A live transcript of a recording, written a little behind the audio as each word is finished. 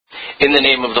In the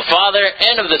name of the Father,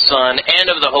 and of the Son, and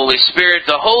of the Holy Spirit,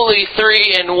 the Holy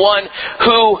Three in One,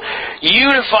 who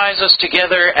unifies us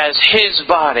together as His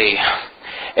body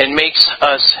and makes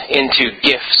us into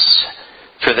gifts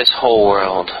for this whole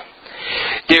world.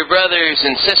 Dear brothers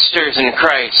and sisters in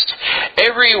Christ,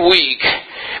 every week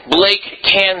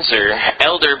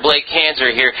Elder Blake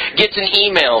Kanzer here, gets an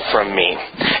email from me.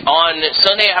 On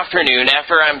Sunday afternoon,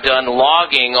 after I'm done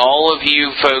logging all of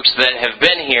you folks that have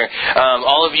been here,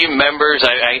 all of you members,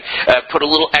 I put a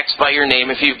little X by your name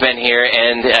if you've been here,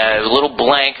 and a little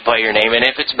blank by your name. And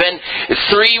if it's been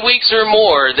 3 weeks or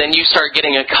more, then you start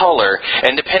getting a color.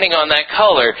 And depending on that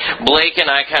color, Blake and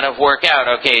I kind of work out,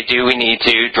 okay, do we need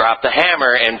to drop the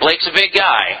hammer? And Blake's a big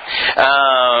guy,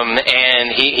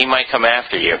 and he might come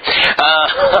after you.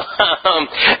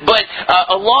 But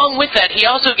along with that, he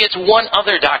also gets one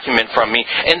other document from me,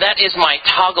 and that is my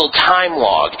Toggle time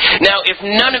log. Now, if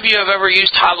none of you have ever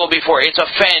used Toggle before, it's a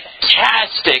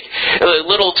fantastic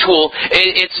little tool.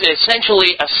 It's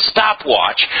essentially a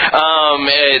stopwatch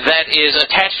that is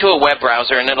attached to a web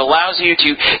browser, and it allows you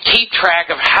to keep track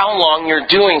of how long you're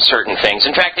doing certain things.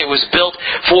 In fact, it was built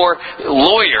for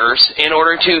lawyers in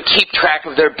order to keep track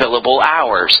of their billable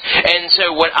hours. And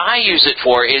so what I use it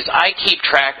for is I keep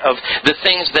track of the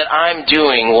things that I'm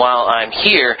doing while I'm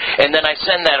here, and then I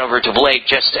send that over to Blake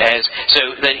just as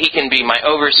so that he can be my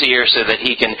overseer, so that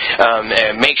he can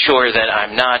make sure that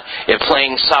I'm not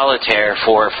playing solitaire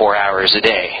for 4 hours a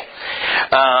day.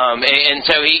 And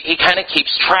so he kind of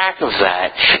keeps track of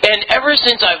that. And ever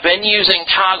since I've been using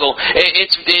Toggle,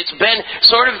 it's been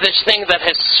sort of this thing that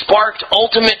has sparked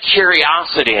ultimate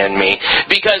curiosity in me.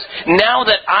 Because now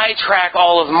that I track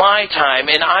all of my time,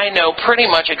 and I know pretty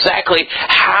much exactly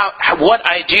what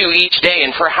I do each day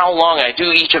and for how long I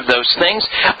do each of those things,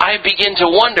 I begin to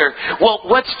wonder, well,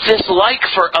 what's this like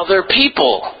for other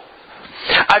people?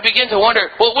 I begin to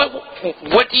wonder, well,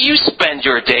 what do you spend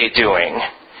your day doing?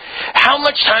 How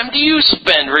much time do you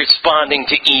spend responding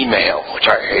to email, which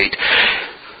I hate?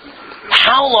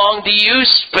 How long do you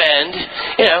spend,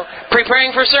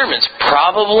 preparing for sermons?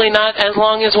 Probably not as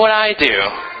long as what I do.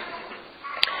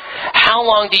 How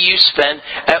long do you spend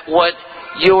at what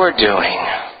you're doing?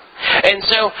 And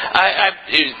so I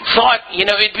thought,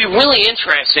 it'd be really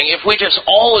interesting if we just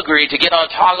all agreed to get on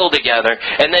Toggle together,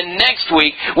 and then next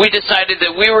week we decided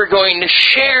that we were going to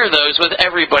share those with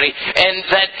everybody, and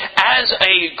that as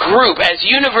a group, as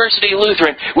University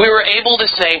Lutheran, we were able to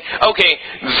say, okay,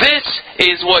 this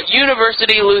is what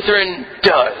University Lutheran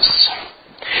does.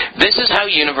 This is how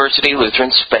University Lutheran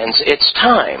spends its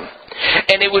time.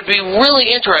 And it would be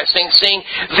really interesting seeing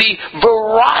the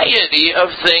variety of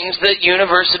things that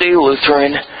University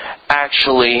Lutheran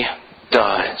actually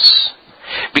does.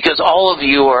 Because all of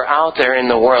you are out there in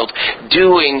the world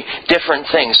doing different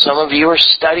things. Some of you are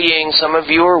studying, some of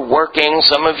you are working,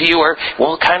 some of you are,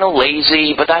 kind of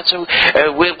lazy, but that's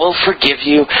we'll forgive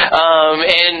you.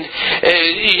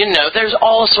 There's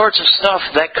all sorts of stuff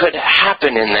that could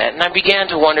happen in that. And I began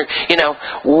to wonder,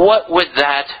 what would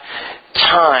that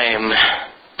time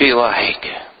be like?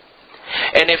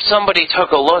 And if somebody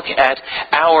took a look at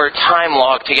our time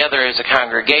log together as a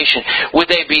congregation, would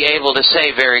they be able to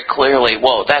say very clearly,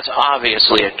 whoa, that's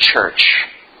obviously a church?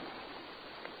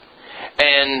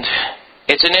 And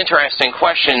it's an interesting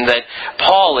question that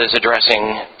Paul is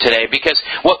addressing today, because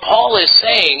what Paul is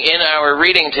saying in our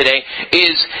reading today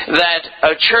is that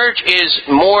a church is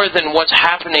more than what's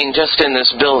happening just in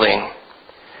this building.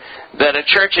 That a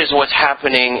church is what's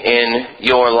happening in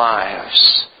your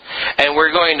lives. And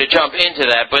we're going to jump into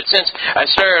that. But since I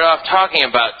started off talking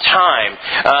about time,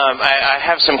 I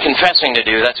have some confessing to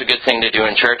do. That's a good thing to do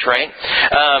in church, right?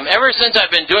 Ever since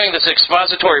I've been doing this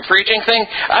expository preaching thing,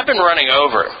 I've been running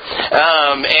over.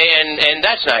 And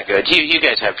that's not good. You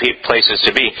guys have places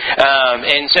to be.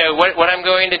 And so what I'm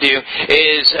going to do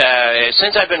is,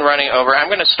 since I've been running over,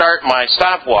 I'm going to start my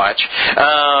stopwatch.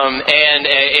 And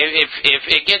if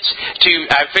it gets to,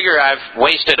 I figure I've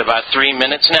wasted about 3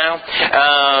 minutes now.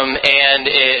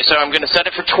 So I'm going to set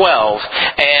it for 12,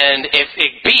 and if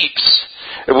it beeps,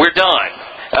 we're done.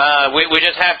 We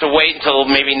just have to wait until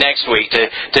maybe next week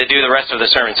to do the rest of the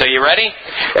sermon. So you ready?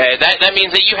 That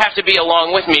means that you have to be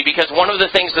along with me, because one of the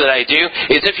things that I do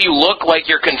is if you look like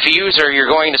you're confused or you're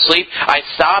going to sleep, I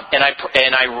stop and I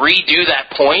redo that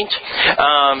point.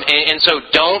 And so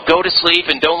don't go to sleep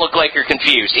and don't look like you're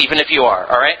confused, even if you are.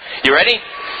 All right? You ready?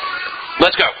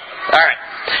 Let's go. All right.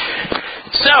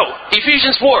 So,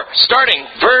 Ephesians 4, starting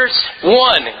verse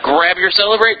 1. Grab your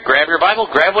Celebrate, grab your Bible,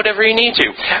 grab whatever you need to.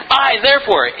 I,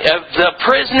 therefore, the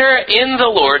prisoner in the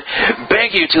Lord,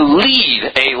 beg you to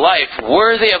lead a life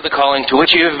worthy of the calling to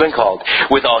which you have been called,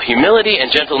 with all humility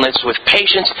and gentleness, with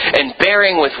patience, and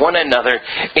bearing with one another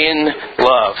in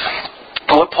love.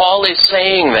 What Paul is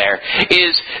saying there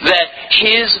is that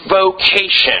his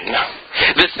vocation,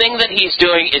 the thing that he's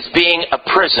doing, is being a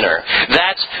prisoner.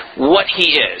 That's what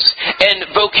he is. And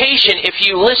vocation, if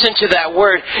you listen to that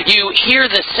word, you hear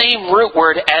the same root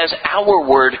word as our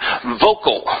word,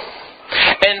 vocal.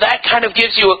 And that kind of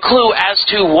gives you a clue as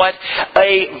to what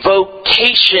a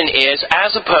vocation is,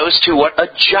 as opposed to what a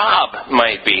job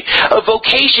might be. A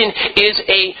vocation is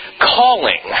a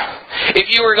calling. If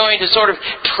you were going to sort of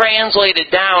translate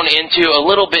it down into a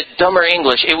little bit dumber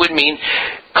English, it would mean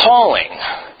calling.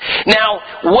 Now,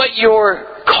 what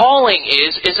your calling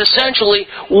is essentially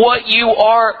what you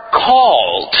are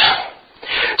called.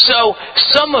 So,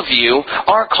 some of you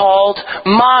are called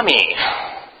mommy.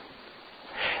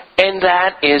 And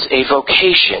that is a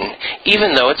vocation.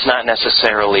 Even though it's not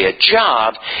necessarily a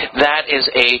job, that is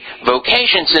a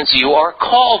vocation since you are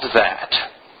called that.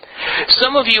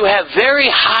 Some of you have very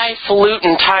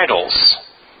highfalutin titles.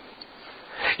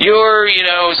 You're,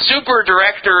 super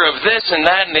director of this and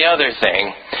that and the other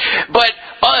thing. But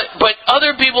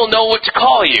other people know what to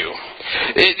call you.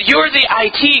 You're the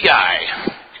IT guy.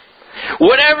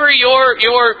 Whatever your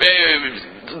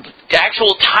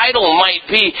actual title might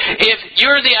be, if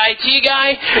you're the IT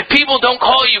guy, people don't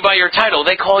call you by your title.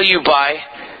 They call you by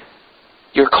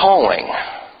your calling.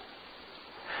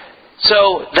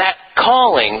 So that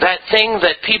calling, that thing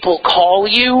that people call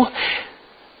you,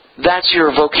 that's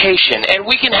your vocation. And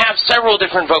we can have several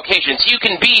different vocations. You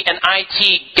can be an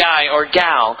IT guy or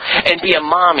gal and be a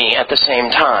mommy at the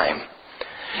same time.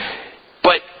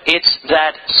 But it's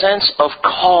that sense of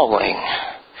calling,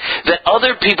 that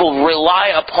other people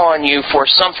rely upon you for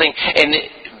something, and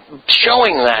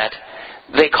showing that,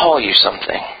 they call you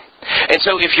something. And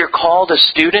so if you're called a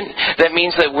student, that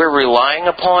means that we're relying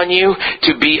upon you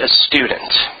to be a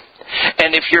student.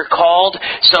 And if you're called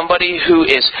somebody who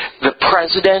is the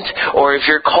president, or if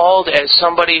you're called as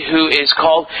somebody who is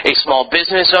called a small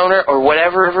business owner, or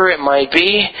whatever it might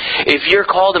be, if you're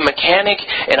called a mechanic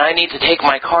and I need to take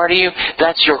my car to you,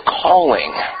 that's your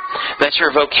calling. That's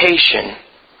your vocation.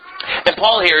 And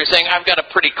Paul here is saying, I've got a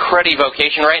pretty cruddy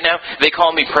vocation right now. They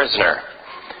call me prisoner.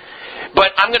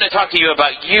 But I'm going to talk to you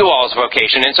about you all's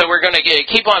vocation. And so we're going to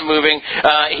keep on moving.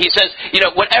 He says,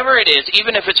 whatever it is,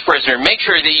 even if it's prisoner, make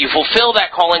sure that you fulfill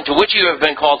that calling to which you have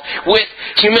been called with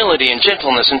humility and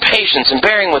gentleness and patience and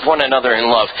bearing with one another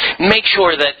in love. Make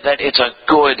sure that it's a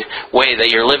good way that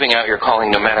you're living out your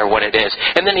calling no matter what it is.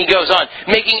 And then he goes on,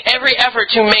 making every effort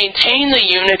to maintain the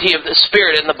unity of the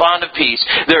Spirit and the bond of peace.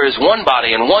 There is one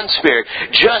body and one Spirit,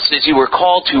 just as you were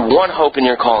called to one hope in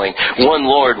your calling, one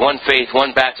Lord, one faith,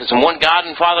 one baptism, one God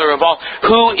and Father of all,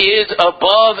 who is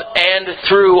above and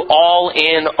through all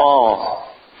in all.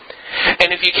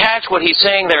 And if you catch what he's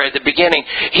saying there at the beginning,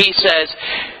 he says,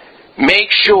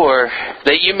 make sure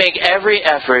that you make every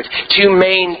effort to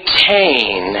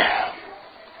maintain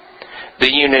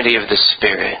the unity of the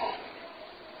Spirit.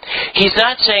 He's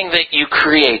not saying that you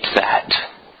create that.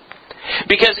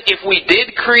 Because if we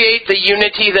did create the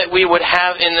unity that we would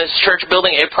have in this church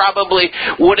building, it probably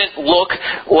wouldn't look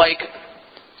like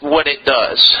what it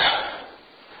does.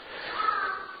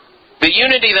 The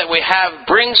unity that we have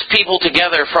brings people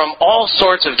together from all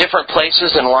sorts of different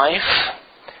places in life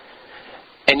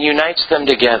and unites them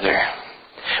together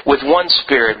with one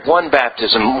Spirit, one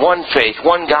baptism, one faith,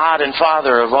 one God and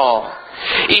Father of all.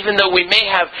 Even though we may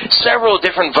have several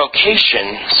different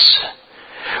vocations,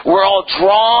 we're all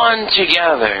drawn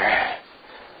together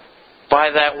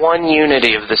by that one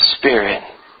unity of the Spirit.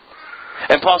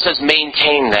 And Paul says,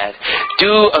 maintain that.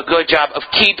 Do a good job of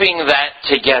keeping that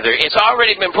together. It's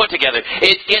already been put together.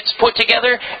 It gets put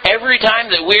together every time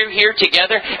that we're here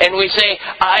together and we say,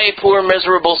 I, poor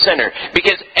miserable sinner.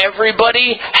 Because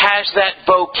everybody has that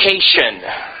vocation.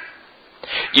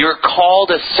 You're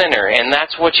called a sinner, and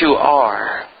that's what you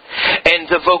are. And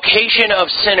the vocation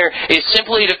of sinner is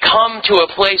simply to come to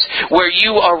a place where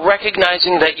you are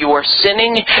recognizing that you are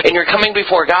sinning and you're coming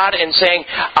before God and saying,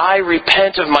 I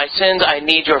repent of my sins, I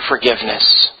need your forgiveness.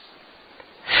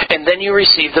 And then you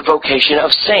receive the vocation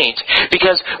of saint.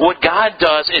 Because what God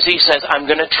does is He says, I'm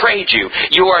going to trade you.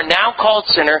 You are now called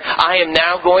sinner, I am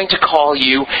now going to call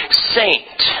you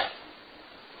saint.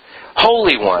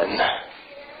 Holy One.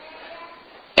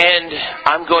 And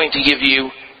I'm going to give you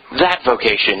that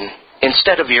vocation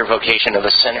instead of your vocation of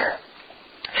a sinner.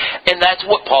 And that's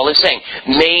what Paul is saying.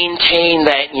 Maintain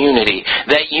that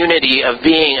unity of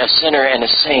being a sinner and a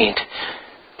saint,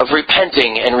 of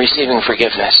repenting and receiving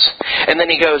forgiveness. And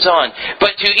then he goes on,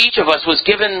 but to each of us was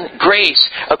given grace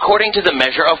according to the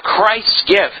measure of Christ's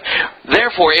gift.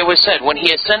 Therefore it was said, when he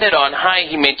ascended on high,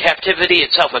 he made captivity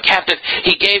itself a captive.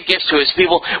 He gave gifts to his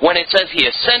people. When it says he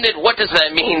ascended, what does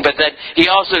that mean? But that he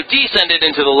also descended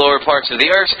into the lower parts of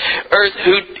the earth.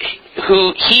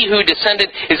 He who descended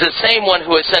is the same one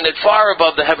who ascended far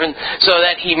above the heaven, so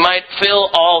that he might fill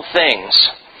all things.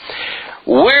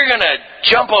 We're going to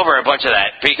jump over a bunch of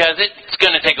that because it's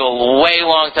going to take a way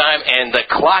long time and the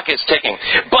clock is ticking.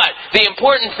 But the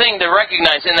important thing to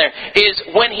recognize in there is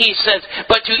when he says,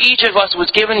 but to each of us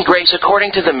was given grace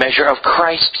according to the measure of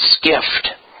Christ's gift.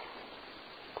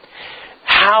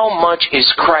 How much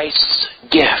is Christ's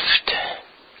gift?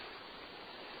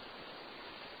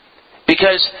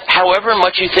 Because however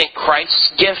much you think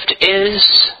Christ's gift is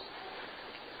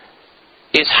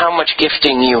how much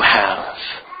gifting you have.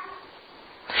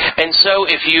 And so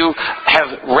if you have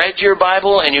read your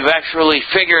Bible and you've actually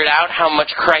figured out how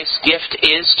much Christ's gift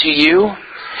is to you,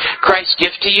 Christ's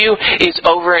gift to you is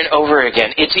over and over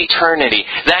again. It's eternity.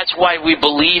 That's why we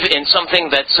believe in something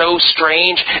that's so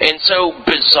strange and so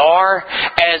bizarre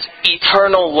as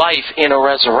eternal life in a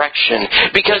resurrection.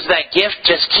 Because that gift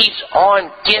just keeps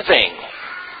on giving.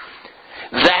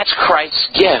 That's Christ's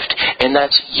gift, and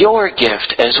that's your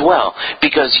gift as well,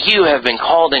 because you have been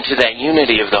called into that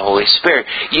unity of the Holy Spirit.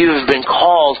 You have been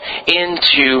called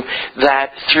into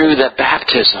that through the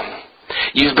baptism.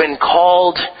 You've been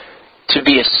called to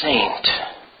be a saint.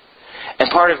 And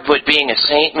part of what being a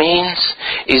saint means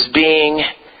is being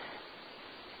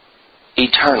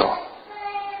eternal.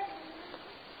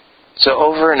 So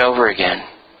over and over again,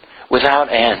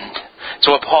 without end.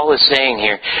 So what Paul is saying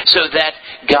here, so that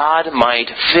God might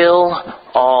fill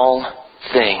all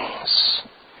things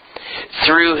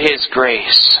through His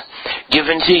grace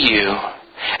given to you,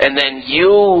 and then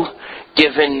you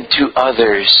given to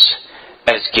others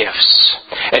as gifts.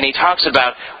 And he talks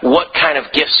about what kind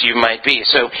of gifts you might be.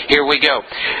 So here we go.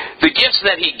 The gifts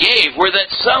that he gave were that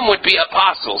some would be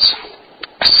apostles,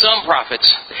 some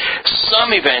prophets,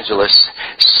 some evangelists,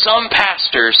 some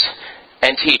pastors,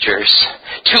 and teachers,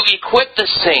 to equip the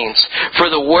saints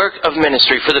for the work of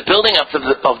ministry, for the building up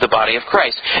of the body of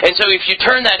Christ. And so if you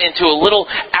turn that into a little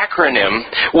acronym,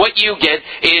 what you get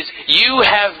is you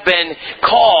have been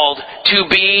called to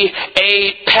be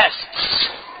a pests.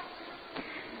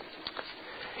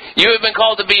 You have been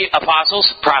called to be apostles,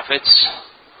 prophets,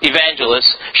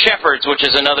 evangelists, shepherds, which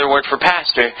is another word for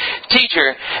pastor,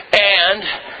 teacher, and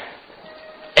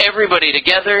everybody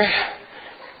together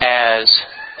as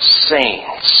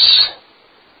saints.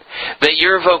 That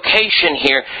your vocation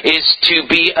here is to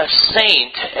be a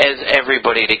saint as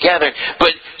everybody together,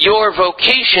 but your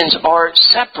vocations are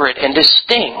separate and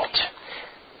distinct.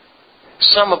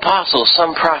 Some apostles,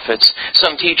 some prophets,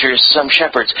 some teachers, some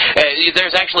shepherds.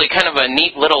 There's actually kind of a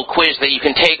neat little quiz that you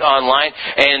can take online,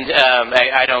 and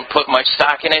I don't put much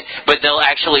stock in it, but they'll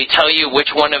actually tell you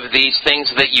which one of these things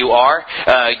that you are,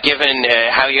 given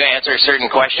how you answer certain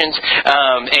questions.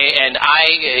 And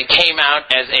I came out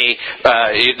as they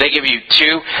give you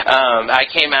two. I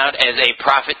came out as a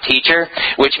prophet teacher,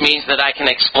 which means that I can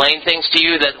explain things to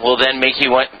you that will then make you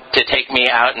want to take me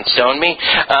out and stone me.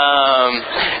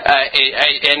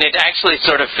 And it actually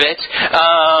sort of fits.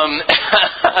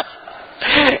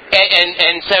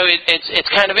 And so it's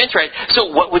kind of interesting. So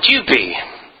what would you be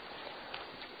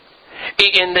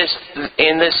in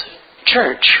this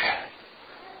church?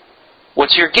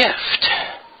 What's your gift?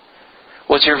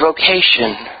 What's your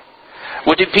vocation?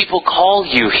 What do people call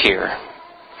you here?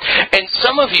 And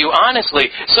some of you, honestly,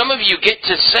 get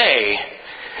to say,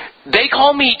 they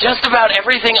call me just about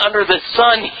everything under the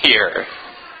sun here.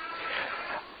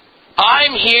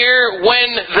 I'm here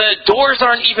when the doors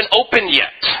aren't even open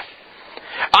yet.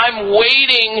 I'm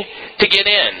waiting to get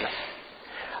in.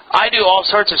 I do all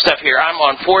sorts of stuff here. I'm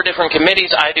on 4 different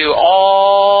committees. I do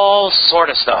all sort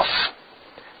of stuff.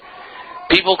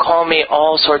 People call me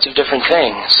all sorts of different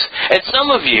things. And some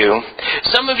of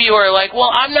you are like, well,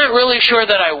 I'm not really sure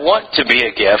that I want to be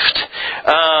a gift.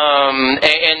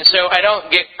 And so I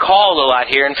don't get called a lot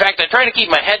here. In fact, I try to keep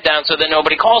my head down so that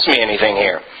nobody calls me anything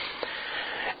here.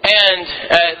 And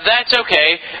that's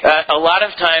okay. A lot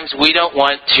of times we don't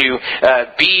want to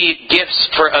be gifts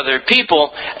for other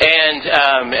people,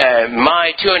 and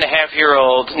my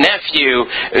 2.5-year-old nephew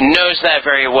knows that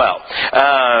very well.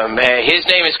 His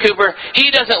name is Cooper.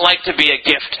 He doesn't like to be a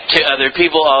gift to other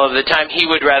people all of the time. He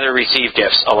would rather receive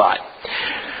gifts a lot.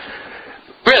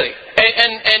 Really.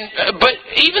 But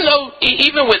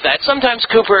even with that, sometimes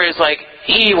Cooper is like,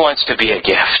 he wants to be a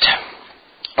gift,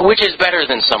 which is better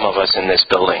than some of us in this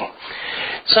building.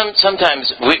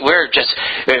 Sometimes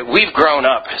we've grown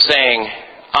up saying,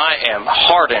 I am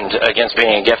hardened against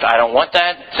being a gift. I don't want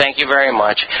that. Thank you very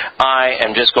much. I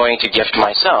am just going to gift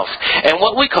myself. And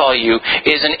what we call you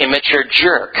is an immature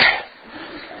jerk.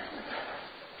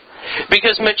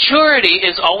 Because maturity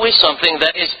is always something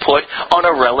that is put on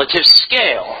a relative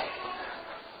scale.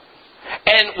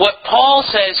 And what Paul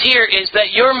says here is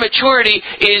that your maturity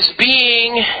is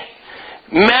being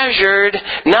measured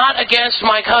not against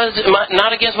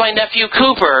not against my nephew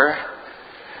Cooper,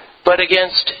 but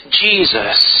against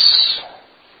Jesus.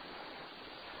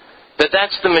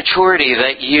 That's the maturity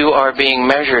that you are being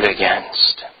measured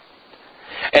against.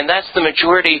 And that's the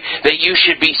maturity that you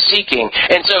should be seeking.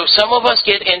 And so some of us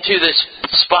get into this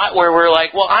spot where we're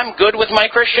like, well, I'm good with my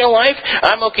Christian life.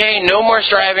 I'm okay. No more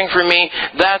striving for me.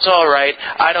 That's all right.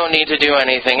 I don't need to do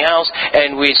anything else.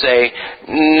 And we say,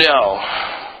 no.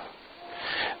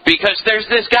 Because there's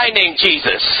this guy named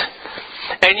Jesus.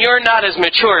 And you're not as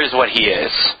mature as what he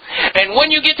is. And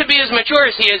when you get to be as mature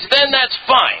as he is, then that's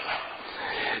fine.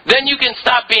 Then you can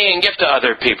stop being a gift to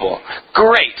other people.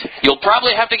 Great. You'll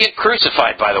probably have to get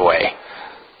crucified, by the way.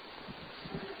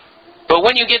 But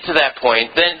when you get to that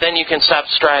point, then you can stop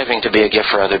striving to be a gift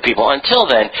for other people. Until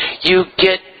then, you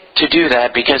get to do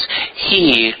that because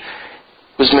he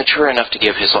was mature enough to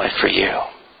give his life for you.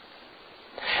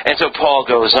 And so Paul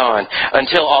goes on,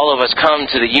 until all of us come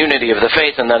to the unity of the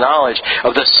faith and the knowledge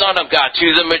of the Son of God,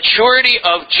 to the maturity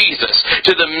of Jesus,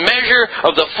 to the measure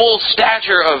of the full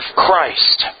stature of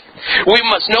Christ. We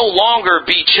must no longer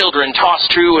be children tossed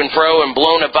to and fro and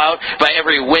blown about by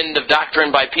every wind of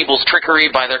doctrine, by people's trickery,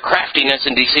 by their craftiness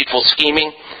and deceitful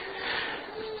scheming.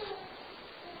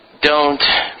 Don't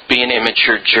be an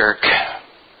immature jerk.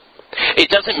 It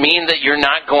doesn't mean that you're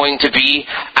not going to be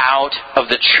out of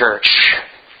the church.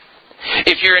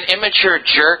 If you're an immature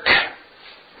jerk,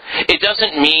 it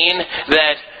doesn't mean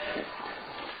that...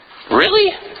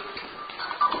 Really?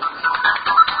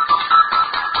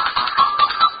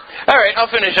 Alright, I'll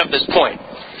finish up this point.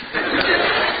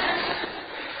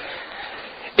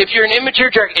 If you're an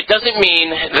immature jerk, it doesn't mean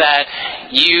that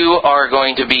you are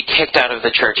going to be kicked out of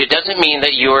the church. It doesn't mean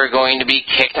that you are going to be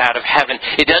kicked out of heaven.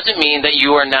 It doesn't mean that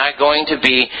you are not going to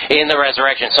be in the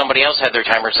resurrection. Somebody else had their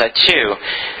timer set too.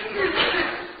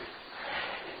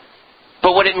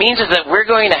 But what it means is that we're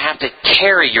going to have to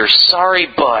carry your sorry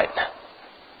butt.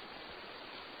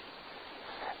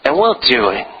 And we'll do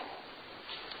it.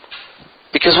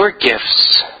 Because we're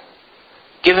gifts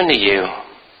given to you.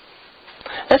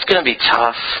 That's going to be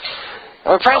tough.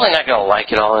 We're probably not going to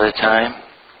like it all of the time.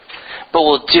 But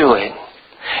we'll do it.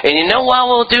 And you know why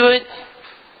we'll do it?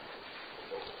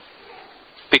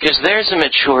 Because there's a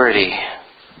maturity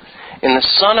in the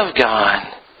Son of God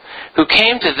who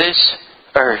came to this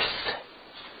earth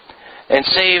and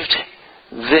saved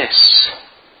this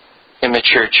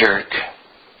immature jerk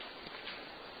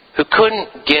who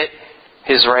couldn't get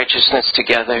his righteousness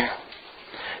together,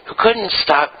 who couldn't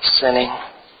stop sinning,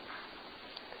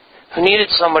 who needed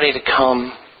somebody to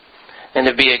come and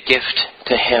to be a gift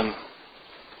to him.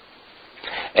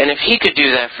 And if he could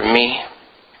do that for me,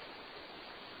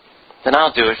 then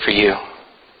I'll do it for you.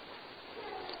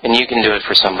 And you can do it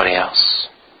for somebody else.